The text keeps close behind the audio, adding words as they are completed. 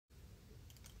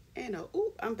And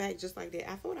oop, I'm back just like that.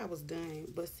 I thought I was done,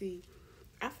 but see,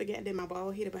 I forgot that my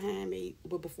bald headed behind me,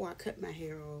 but before I cut my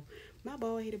hair off, my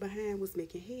bald headed behind was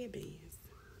making headbands.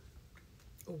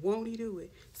 Won't he do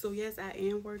it? So yes, I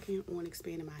am working on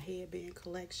expanding my headband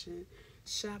collection.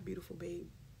 Shop Beautiful Babe,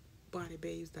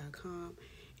 BonnieBabes.com.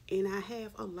 And I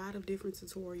have a lot of different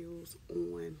tutorials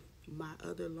on my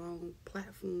other long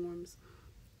platforms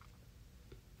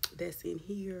that's in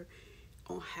here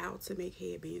on how to make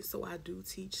headbands. So I do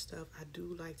teach stuff. I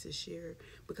do like to share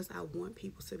because I want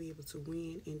people to be able to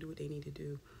win and do what they need to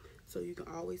do. So you can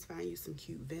always find you some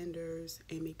cute vendors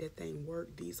and make that thing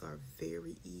work. These are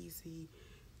very easy,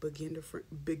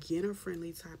 beginner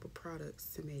friendly type of products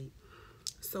to make.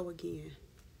 So again,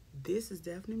 this is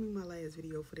definitely my last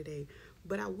video for today,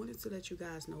 but I wanted to let you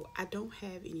guys know I don't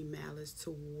have any malice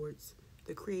towards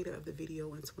the creator of the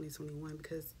video in 2021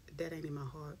 because that ain't in my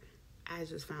heart. I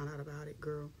just found out about it,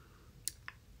 girl.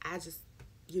 I just,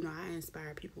 I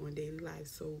inspire people in daily life.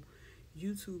 So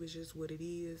YouTube is just what it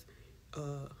is.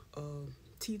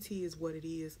 TT is what it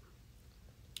is.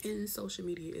 And social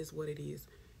media is what it is.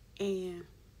 And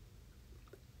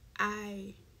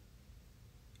I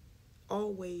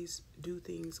always do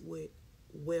things with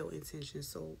well intentions.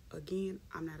 So again,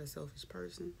 I'm not a selfish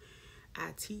person.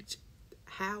 I teach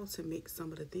how to make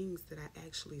some of the things that I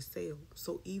actually sell.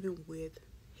 So even with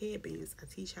headbands, I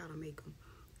teach how to make them.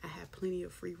 I have plenty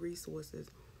of free resources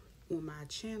on my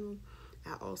channel.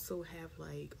 I also have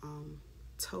like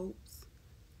totes.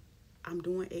 I'm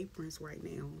doing aprons right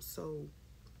now, so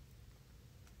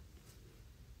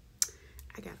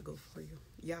I gotta go for you.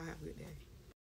 Y'all have a good day.